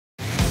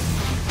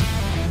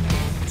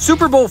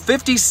Super Bowl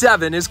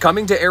 57 is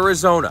coming to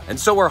Arizona, and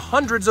so are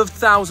hundreds of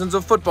thousands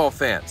of football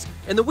fans.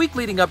 In the week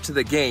leading up to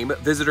the game,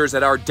 visitors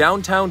at our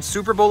downtown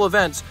Super Bowl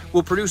events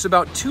will produce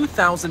about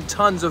 2,000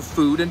 tons of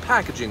food and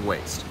packaging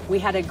waste. We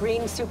had a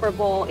green Super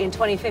Bowl in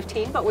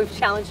 2015, but we've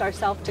challenged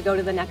ourselves to go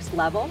to the next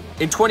level.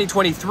 In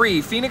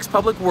 2023, Phoenix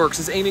Public Works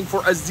is aiming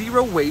for a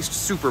zero-waste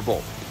Super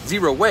Bowl.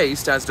 Zero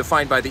waste, as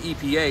defined by the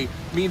EPA,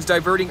 means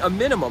diverting a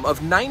minimum of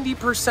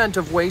 90%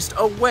 of waste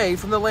away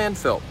from the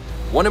landfill.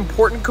 One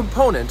important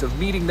component of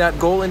meeting that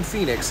goal in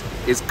Phoenix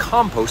is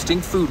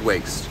composting food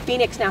waste.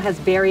 Phoenix now has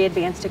very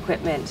advanced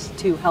equipment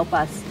to help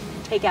us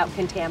take out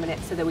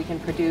contaminants so that we can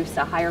produce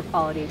a higher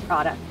quality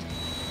product.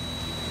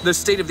 The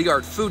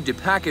state-of-the-art food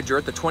depackager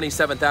at the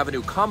 27th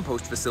Avenue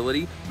Compost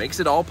facility makes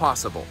it all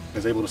possible.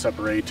 It's able to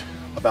separate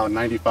about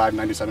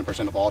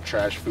 95–97% of all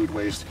trash, food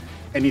waste,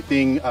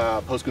 anything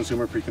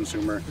post-consumer,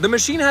 pre-consumer. The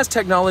machine has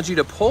technology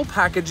to pull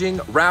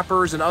packaging,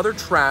 wrappers, and other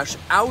trash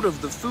out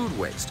of the food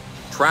waste.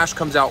 Trash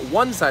comes out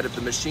one side of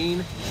the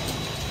machine,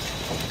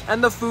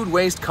 and the food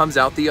waste comes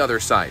out the other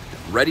side,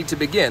 ready to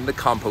begin the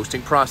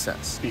composting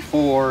process.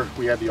 Before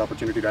we had the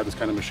opportunity to have this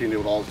kind of machine, it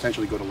would all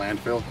essentially go to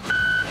landfill.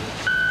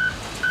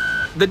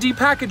 The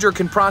depackager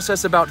can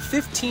process about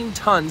 15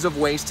 tons of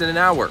waste in an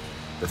hour.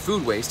 The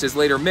food waste is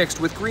later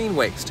mixed with green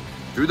waste.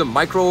 Through the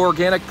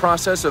microorganic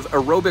process of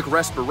aerobic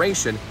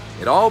respiration,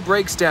 it all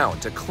breaks down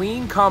to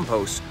clean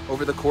compost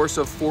over the course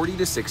of 40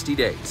 to 60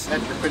 days.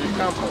 That's your finished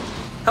compost.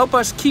 Help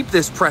us keep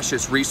this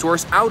precious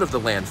resource out of the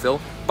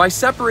landfill by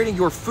separating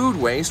your food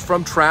waste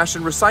from trash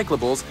and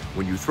recyclables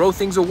when you throw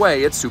things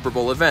away at Super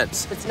Bowl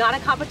events. It's not a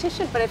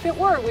competition, but if it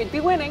were, we'd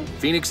be winning.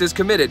 Phoenix is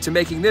committed to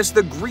making this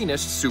the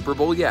greenest Super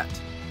Bowl yet.